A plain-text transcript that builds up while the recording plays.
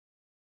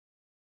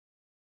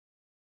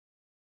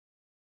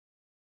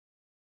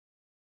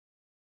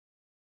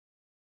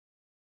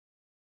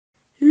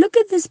Look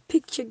at this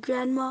picture,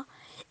 Grandma.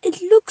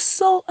 It looks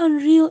so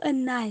unreal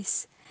and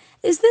nice.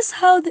 Is this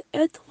how the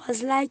earth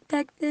was like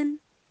back then?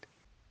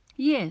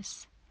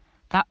 Yes,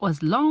 that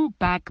was long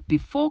back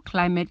before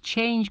climate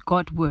change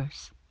got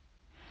worse.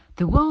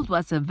 The world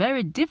was a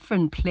very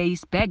different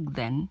place back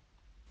then.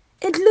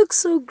 It looks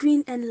so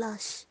green and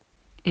lush.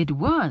 It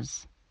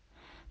was.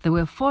 There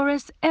were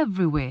forests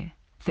everywhere.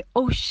 The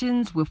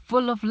oceans were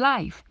full of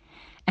life,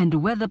 and the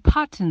weather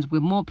patterns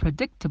were more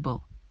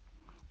predictable.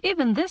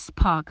 Even this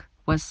park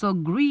was so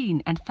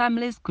green and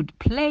families could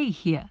play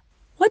here.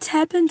 What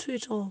happened to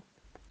it all?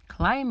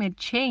 Climate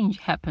change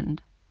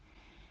happened.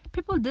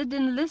 People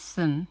didn't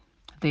listen.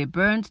 They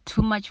burned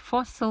too much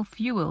fossil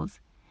fuels,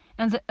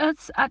 and the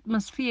Earth's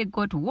atmosphere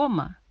got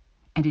warmer,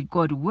 and it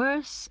got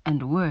worse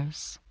and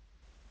worse.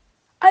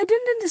 I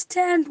don't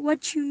understand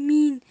what you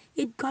mean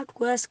it got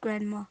worse,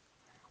 Grandma.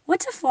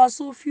 What are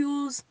fossil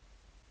fuels?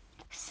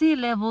 Sea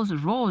levels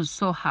rose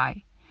so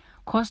high,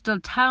 coastal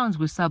towns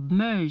were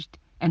submerged,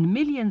 and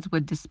millions were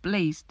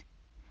displaced.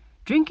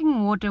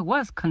 Drinking water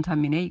was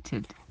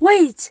contaminated.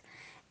 Wait,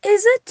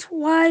 is it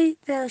why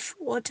there are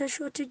water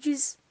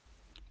shortages?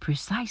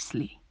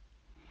 Precisely.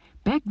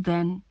 Back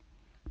then,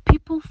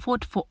 people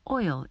fought for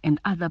oil and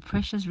other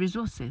precious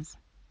resources.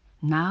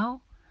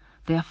 Now,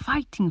 they are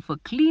fighting for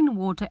clean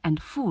water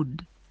and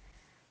food.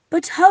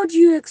 But how do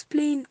you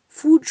explain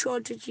food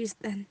shortages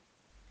then?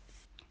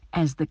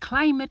 As the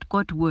climate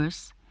got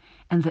worse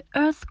and the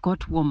earth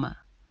got warmer,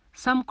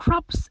 some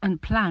crops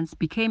and plants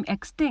became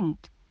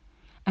extinct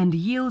and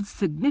yields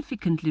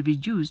significantly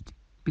reduced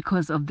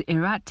because of the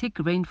erratic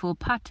rainfall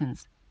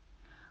patterns.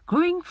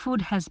 Growing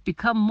food has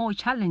become more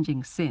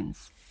challenging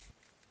since.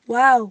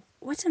 Wow,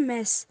 what a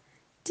mess.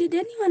 Did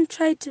anyone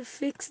try to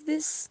fix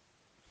this?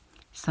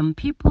 Some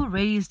people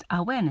raised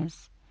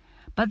awareness,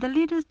 but the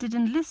leaders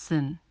didn't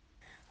listen.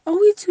 Are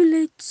we too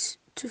late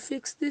to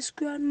fix this,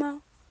 Grandma?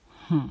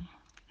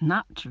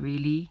 Not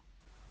really.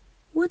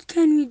 What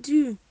can we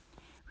do?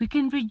 We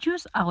can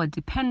reduce our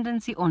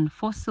dependency on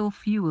fossil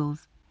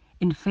fuels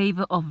in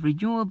favor of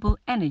renewable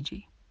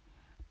energy.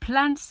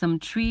 Plant some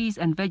trees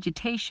and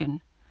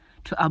vegetation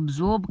to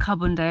absorb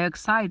carbon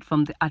dioxide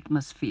from the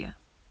atmosphere.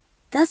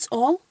 That's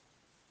all?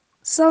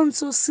 Sounds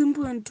so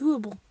simple and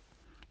doable.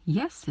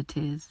 Yes, it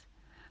is.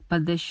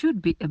 But there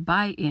should be a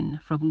buy-in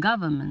from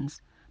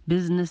governments,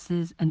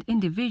 businesses, and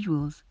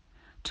individuals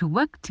to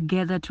work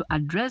together to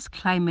address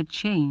climate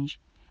change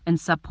and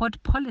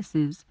support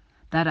policies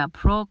that are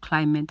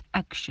pro-climate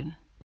action.